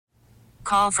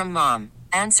Call from mom.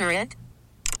 Answer it.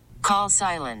 Call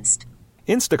silenced.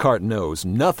 Instacart knows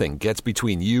nothing gets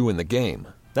between you and the game.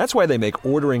 That's why they make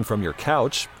ordering from your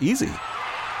couch easy.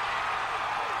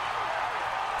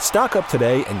 Stock up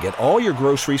today and get all your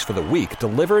groceries for the week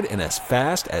delivered in as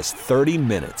fast as 30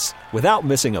 minutes without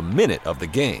missing a minute of the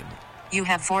game. You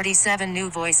have 47 new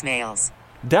voicemails.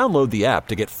 Download the app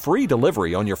to get free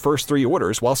delivery on your first 3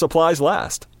 orders while supplies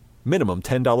last. Minimum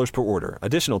 $10 per order.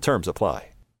 Additional terms apply.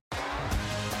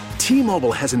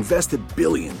 T-Mobile has invested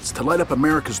billions to light up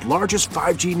America's largest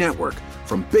 5G network,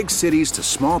 from big cities to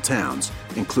small towns,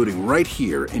 including right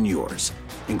here in yours.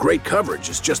 And great coverage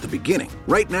is just the beginning.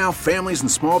 Right now, families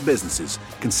and small businesses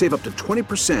can save up to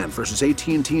 20% versus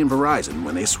AT&T and Verizon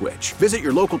when they switch. Visit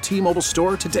your local T-Mobile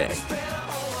store today.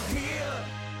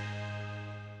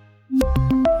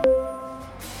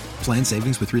 Plan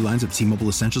savings with 3 lines of T-Mobile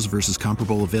Essentials versus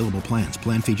comparable available plans.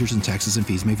 Plan features and taxes and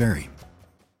fees may vary.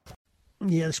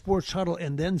 Yeah, the Sports Huddle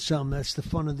and then some. That's the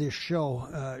fun of this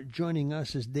show. Joining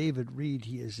us is David Reid.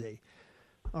 He is a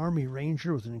Army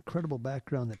Ranger with an incredible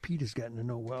background that Pete has gotten to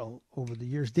know well over the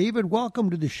years. David,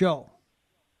 welcome to the show.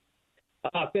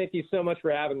 Thank you so much for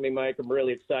having me, Mike. I'm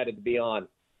really excited to be on.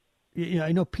 Yeah,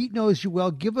 I know Pete knows you well.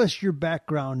 Give us your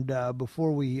background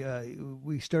before we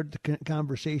start the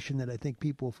conversation that I think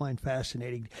people will find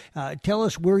fascinating. Tell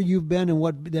us where you've been and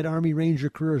what that Army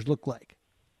Ranger career has looked like.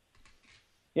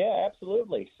 Yeah,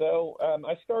 absolutely. So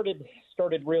I started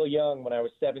real young when I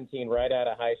was 17, right out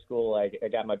of high school. I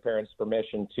got my parents'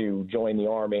 permission to join the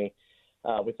Army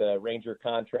with a Ranger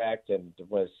contract and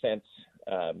was sent,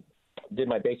 did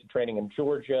my basic training in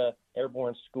Georgia,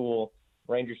 Airborne School,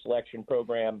 Ranger Selection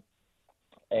Program.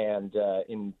 And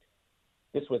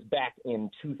this was back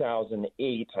in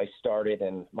 2008 I started,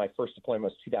 and my first deployment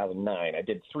was 2009. I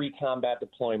did 3 combat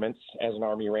deployments as an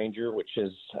Army Ranger, which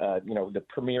is, the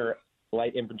premier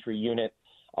light infantry unit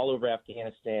all over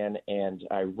Afghanistan and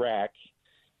Iraq.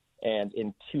 And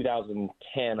in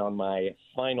 2010, on my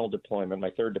final deployment,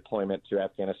 my third deployment to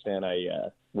Afghanistan, I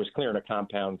was clearing a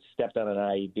compound, stepped on an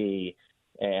IED,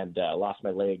 and lost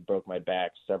my leg, broke my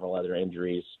back, several other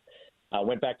injuries.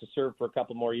 Went back to serve for a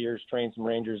couple more years, trained some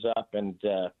Rangers up, and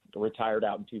retired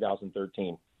out in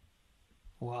 2013.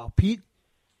 Wow. Pete?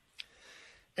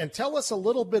 And tell us a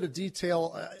little bit of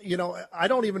detail. I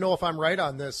don't even know if I'm right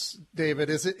on this, David.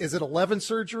 Is it 11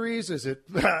 surgeries? Is it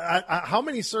how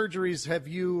many surgeries have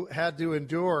you had to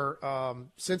endure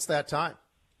since that time?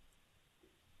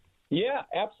 Yeah,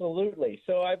 absolutely.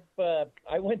 So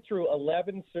I went through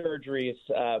 11 surgeries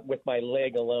with my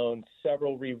leg alone,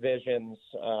 several revisions.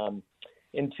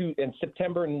 In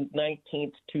September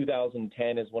 19th,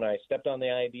 2010 is when I stepped on the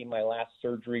IED. My last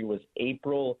surgery was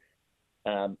April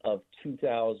of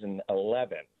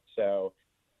 2011. So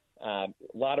a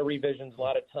lot of revisions, a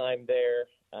lot of time there.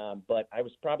 But I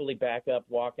was probably back up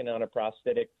walking on a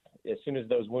prosthetic as soon as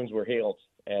those wounds were healed.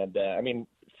 And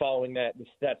following that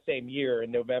same year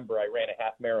in November, I ran a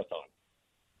half marathon.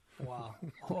 Wow.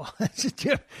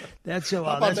 That's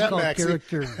called Maxie?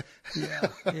 Character.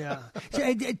 Yeah.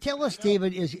 So, tell us,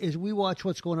 David, as we watch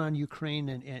what's going on in Ukraine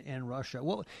and Russia,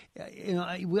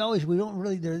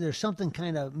 there's something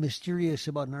kind of mysterious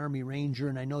about an Army Ranger,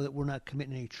 and I know that we're not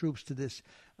committing any troops to this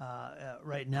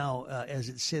right now as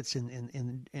it sits.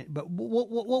 But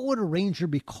what would a Ranger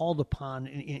be called upon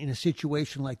in a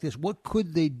situation like this? What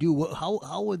could they do?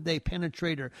 How would they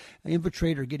penetrate or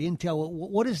infiltrate or get intel?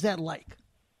 What is that like?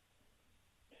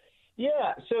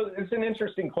 Yeah, so it's an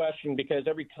interesting question because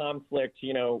every conflict,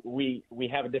 we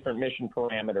have a different mission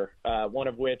parameter, one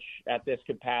of which at this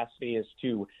capacity is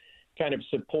to kind of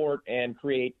support and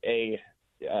create a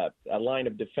line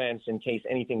of defense in case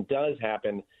anything does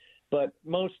happen. But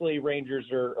mostly Rangers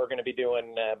are going to be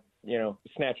doing,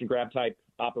 snatch and grab type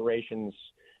operations,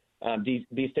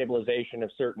 destabilization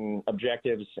of certain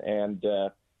objectives, and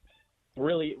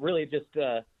really just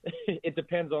it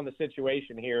depends on the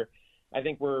situation here. I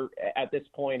think we're at this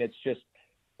point, it's just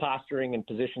posturing in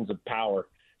positions of power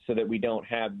so that we don't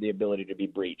have the ability to be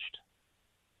breached.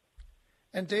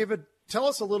 And David, tell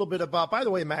us a little bit about, by the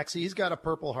way, Maxie, he's got a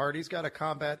Purple Heart. He's got a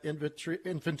combat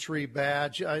infantry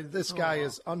badge. This guy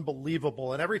is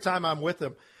unbelievable. And every time I'm with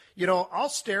him, I'll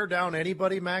stare down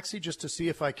anybody, Maxie, just to see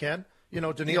if I can.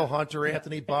 Daniil Hunter,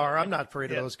 Anthony Barr. I'm not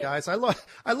afraid of those guys. I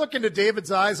look into David's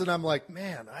eyes and I'm like,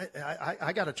 man,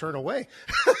 I got to turn away.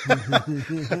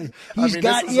 He's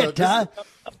got it, huh?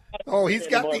 He's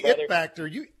got the it factor.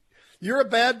 You're a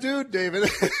bad dude, David.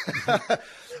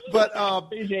 But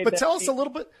tell us a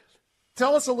little bit.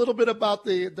 Tell us a little bit about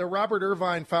the Robert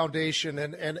Irvine Foundation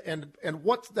and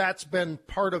what that's been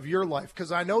part of your life.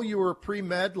 Because I know you were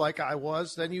pre-med like I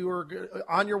was. Then you were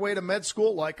on your way to med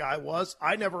school like I was.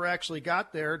 I never actually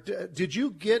got there. Did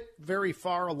you get very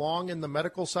far along in the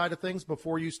medical side of things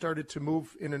before you started to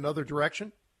move in another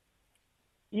direction?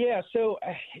 Yeah, so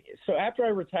after I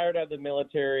retired out of the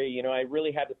military, I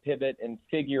really had to pivot and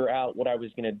figure out what I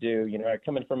was going to do.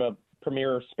 Coming from a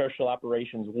premier special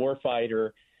operations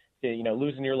warfighter,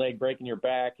 losing your leg, breaking your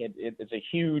back, it's a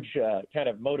huge kind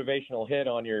of motivational hit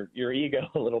on your ego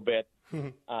a little bit.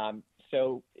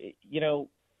 So,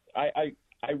 I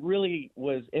really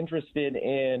was interested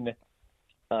in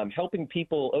helping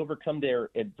people overcome their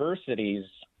adversities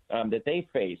that they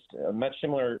faced, much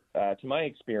similar to my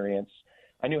experience.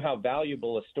 I knew how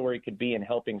valuable a story could be in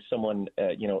helping someone,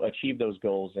 achieve those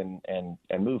goals and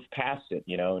move past it,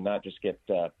 and not just get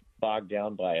bogged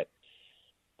down by it.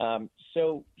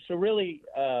 So really,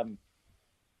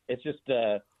 it's just,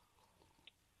 I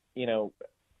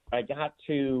got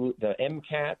to the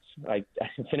MCAT. I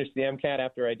finished the MCAT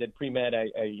after I did pre-med. I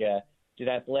did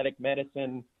athletic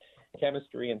medicine,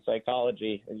 chemistry, and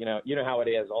psychology. You know how it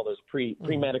is, all those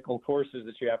pre-medical courses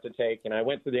that you have to take. And I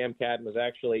went through the MCAT and was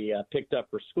actually picked up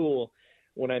for school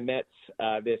when I met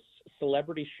this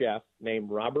celebrity chef named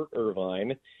Robert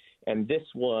Irvine. And this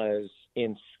was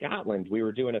in Scotland. We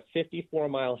were doing a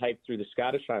 54-mile hike through the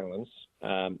Scottish Highlands,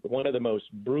 one of the most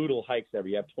brutal hikes ever.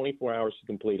 You have 24 hours to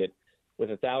complete it, with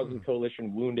 1,000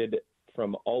 coalition wounded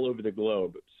from all over the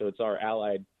globe. So it's our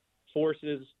allied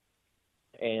forces.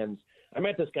 And I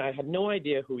met this guy. I had no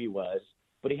idea who he was,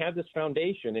 but he had this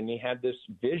foundation and he had this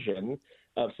vision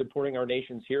of supporting our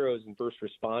nation's heroes and first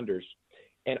responders.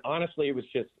 And honestly,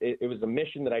 it was a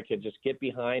mission that I could just get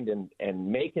behind and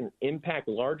make an impact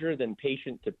larger than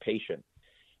patient to patient.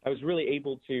 I was really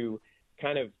able to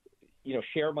kind of,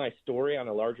 share my story on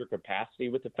a larger capacity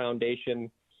with the foundation.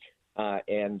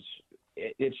 And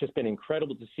it's just been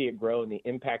incredible to see it grow and the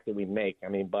impact that we make. I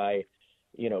mean, by,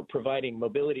 providing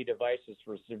mobility devices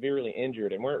for severely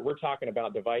injured. And we're talking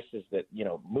about devices that,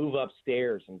 move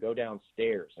upstairs and go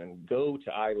downstairs and go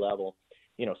to eye level,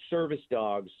 service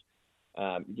dogs.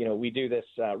 We do this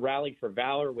Rally for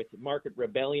Valor with Market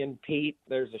Rebellion. Pete,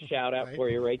 there's a shout out for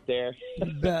you right there.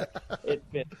 It's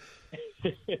been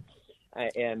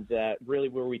and really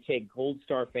where we take Gold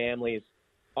Star families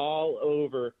all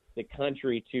over the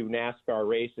country to NASCAR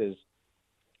races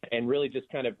and really just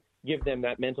kind of give them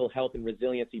that mental health and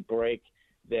resiliency break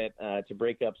that to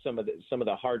break up some of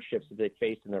the hardships that they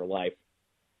faced in their life.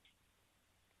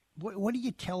 What do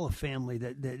you tell a family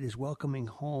that is welcoming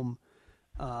home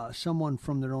someone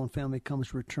from their own family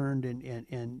comes returned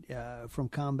and from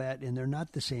combat, and they're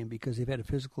not the same because they've had a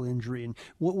physical injury? And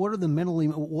what are the mentally?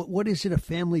 What is it a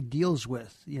family deals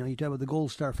with? You talk about the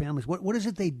Gold Star families. What is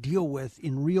it they deal with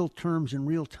in real terms, in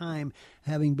real time,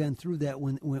 having been through that?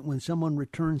 When someone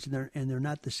returns and they're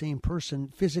not the same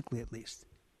person physically, at least.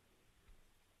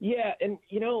 Yeah, and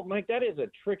Mike, that is a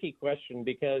tricky question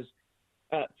because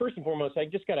first and foremost, I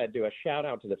just got to do a shout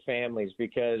out to the families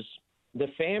because the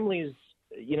families,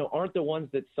 aren't the ones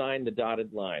that signed the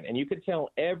dotted line. And you could tell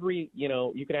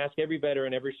you could ask every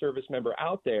veteran, every service member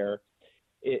out there,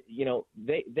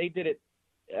 they did it,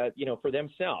 for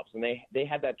themselves, and they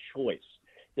had that choice.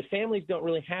 The families don't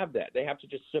really have that. They have to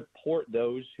just support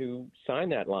those who sign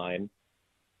that line.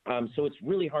 So it's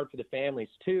really hard for the families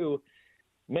too.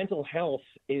 Mental health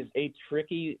is a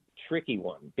tricky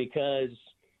one because,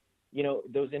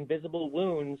 those invisible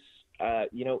wounds,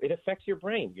 it affects your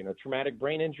brain, traumatic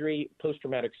brain injury,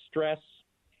 post-traumatic stress.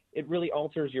 It really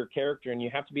alters your character, and you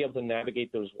have to be able to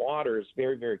navigate those waters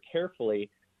very, very carefully,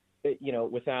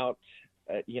 without,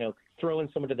 throwing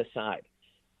someone to the side.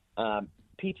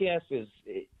 PTS is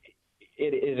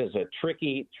a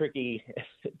tricky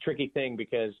thing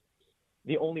because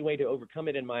the only way to overcome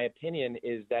it, in my opinion,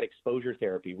 is that exposure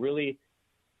therapy.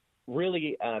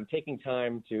 Really taking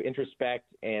time to introspect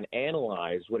and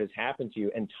analyze what has happened to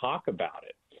you and talk about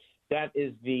it. That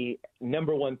is the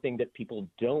number one thing that people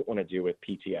don't want to do with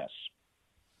PTS.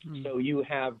 So you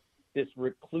have this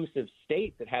reclusive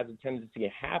state that has a tendency to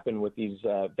happen with these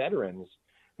veterans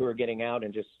who are getting out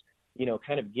and just,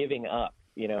 kind of giving up,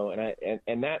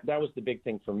 and that was the big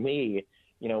thing for me,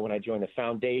 when I joined the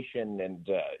foundation and,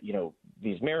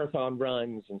 these marathon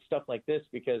runs and stuff like this,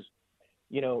 because,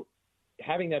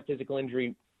 having that physical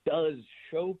injury does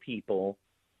show people,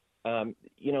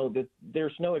 that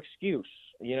there's no excuse.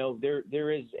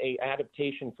 There is a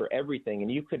adaptation for everything,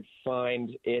 and you could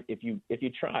find it if you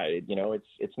try.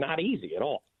 It's not easy at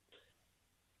all.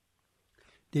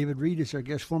 David Reid is our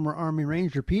guest, former Army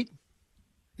Ranger. Pete?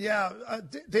 Yeah,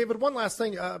 David, one last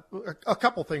thing, a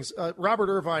couple things. Robert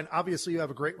Irvine, obviously you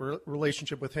have a great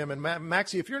relationship with him. And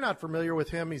Maxie, if you're not familiar with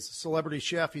him, he's a celebrity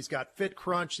chef. He's got Fit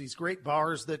Crunch, these great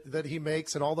bars that he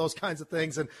makes and all those kinds of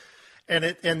things.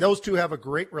 And those two have a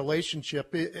great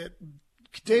relationship.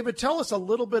 David, tell us a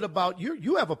little bit about you.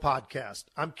 You have a podcast.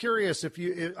 I'm curious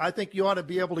I think you ought to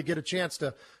be able to get a chance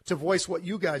to voice what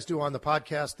you guys do on the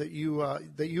podcast that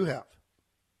you have.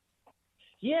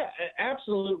 Yeah,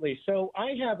 absolutely. So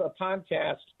I have a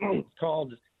podcast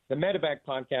called the Medevac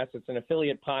Podcast. It's an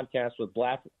affiliate podcast with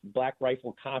Black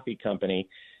Rifle Coffee Company.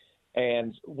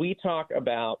 And we talk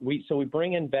about, we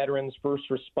bring in veterans, first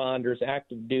responders,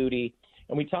 active duty,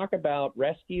 and we talk about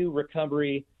rescue,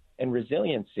 recovery, and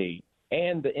resiliency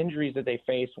and the injuries that they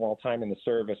face while time in the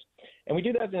service. And we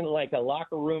do that in like a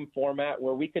locker room format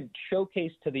where we could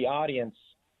showcase to the audience,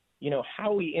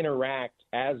 how we interact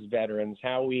as veterans,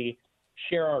 how we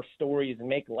share our stories and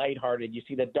make lighthearted. You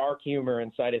see the dark humor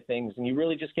inside of things, and you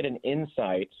really just get an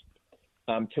insight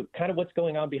to kind of what's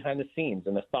going on behind the scenes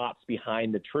and the thoughts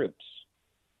behind the troops.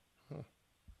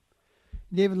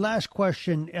 David, last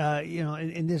question.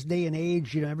 In this day and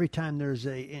age, every time there's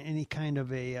any kind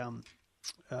of a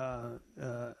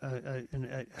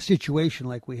situation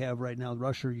like we have right now,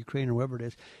 Russia or Ukraine or whatever it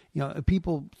is,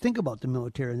 people think about the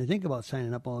military and they think about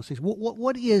signing up all those things.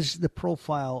 What is the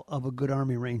profile of a good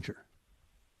Army Ranger?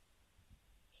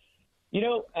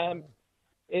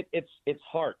 It's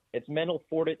heart, it's mental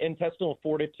intestinal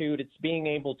fortitude. It's being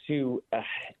able to,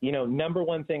 number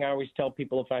one thing I always tell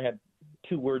people, if I had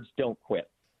 2 words, don't quit.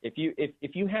 If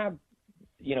you have,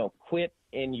 quit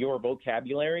in your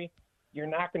vocabulary, you're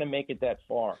not going to make it that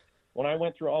far. When I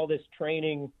went through all this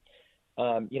training,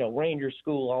 Ranger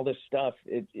school, all this stuff,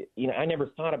 I never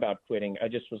thought about quitting. I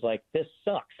just was like, this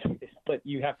sucks, but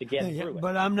you have to get through it.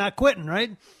 But I'm not quitting,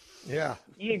 right? Yeah,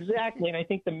 exactly. And I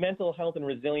think the mental health and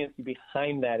resiliency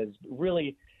behind that is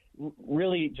really,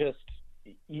 really just,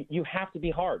 you have to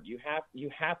be hard. You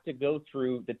have to go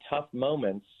through the tough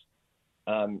moments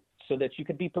so that you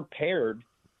could be prepared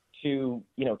to,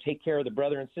 take care of the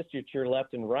brother and sister to your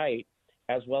left and right,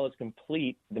 as well as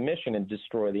complete the mission and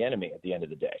destroy the enemy at the end of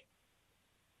the day.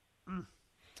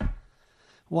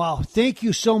 Wow. Thank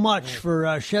you so much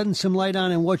for shedding some light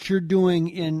on what you're doing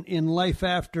in life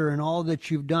after and all that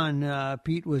you've done.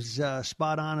 Pete was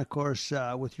spot on, of course,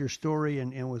 with your story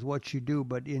and with what you do.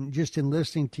 But in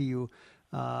listening to you,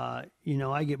 I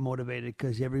get motivated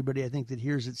because everybody I think that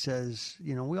hears it says,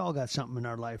 we all got something in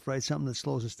our life, right? Something that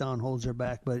slows us down, holds our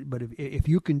back. But if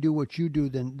you can do what you do,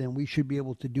 then we should be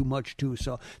able to do much too.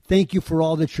 So thank you for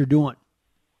all that you're doing.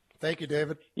 Thank you,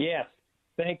 David. Yes.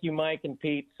 Thank you, Mike and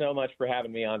Pete, so much for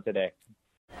having me on today.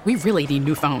 We really need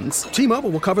new phones. T-Mobile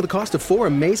will cover the cost of 4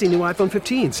 amazing new iPhone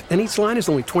 15s, and each line is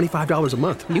only $25 a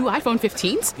month. New iPhone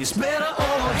 15s? It's better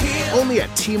over here. Only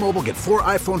at T-Mobile, get 4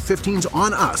 iPhone 15s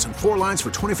on us and 4 lines for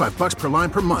 $25 per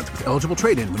line per month with eligible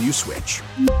trade-in when you switch.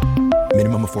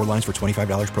 Minimum of 4 lines for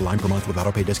 $25 per line per month with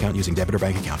autopay discount using debit or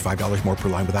bank account. $5 more per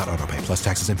line without autopay, plus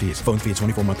taxes and fees. Phone fee at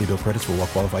 24 monthly bill credits for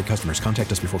well-qualified customers. Contact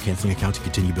us before canceling account to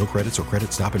continue bill credits or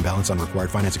credit stop and balance on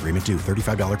required finance agreement due.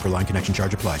 $35 per line connection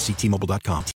charge applies. See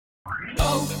T-Mobile.com.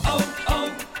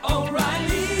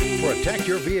 O'Reilly. Protect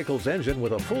your vehicle's engine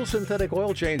with a full synthetic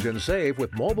oil change and save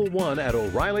with Mobil 1 at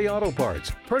O'Reilly Auto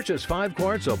Parts. Purchase 5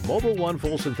 quarts of Mobil 1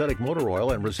 full synthetic motor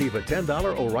oil and receive a $10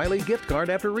 O'Reilly gift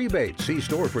card after rebate. See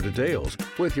store for details.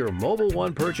 With your Mobil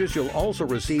 1 purchase, you'll also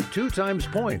receive 2 times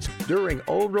points during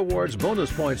Old Rewards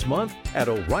Bonus Points Month at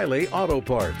O'Reilly Auto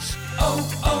Parts.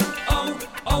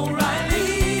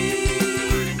 O'Reilly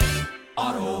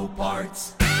Auto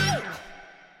Parts.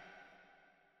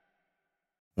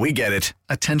 We get it.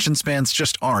 Attention spans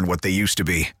just aren't what they used to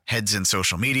be. Heads in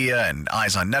social media and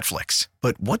eyes on Netflix.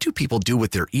 But what do people do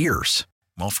with their ears?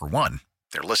 Well, for one,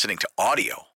 they're listening to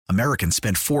audio. Americans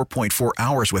spend 4.4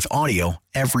 hours with audio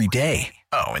every day.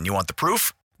 Oh, and you want the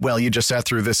proof? Well, you just sat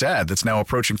through this ad that's now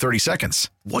approaching 30 seconds.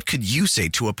 What could you say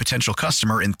to a potential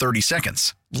customer in 30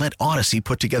 seconds? Let Odyssey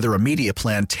put together a media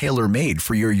plan tailor-made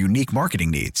for your unique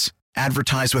marketing needs.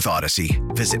 Advertise with Odyssey.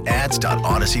 Visit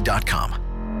ads.odyssey.com.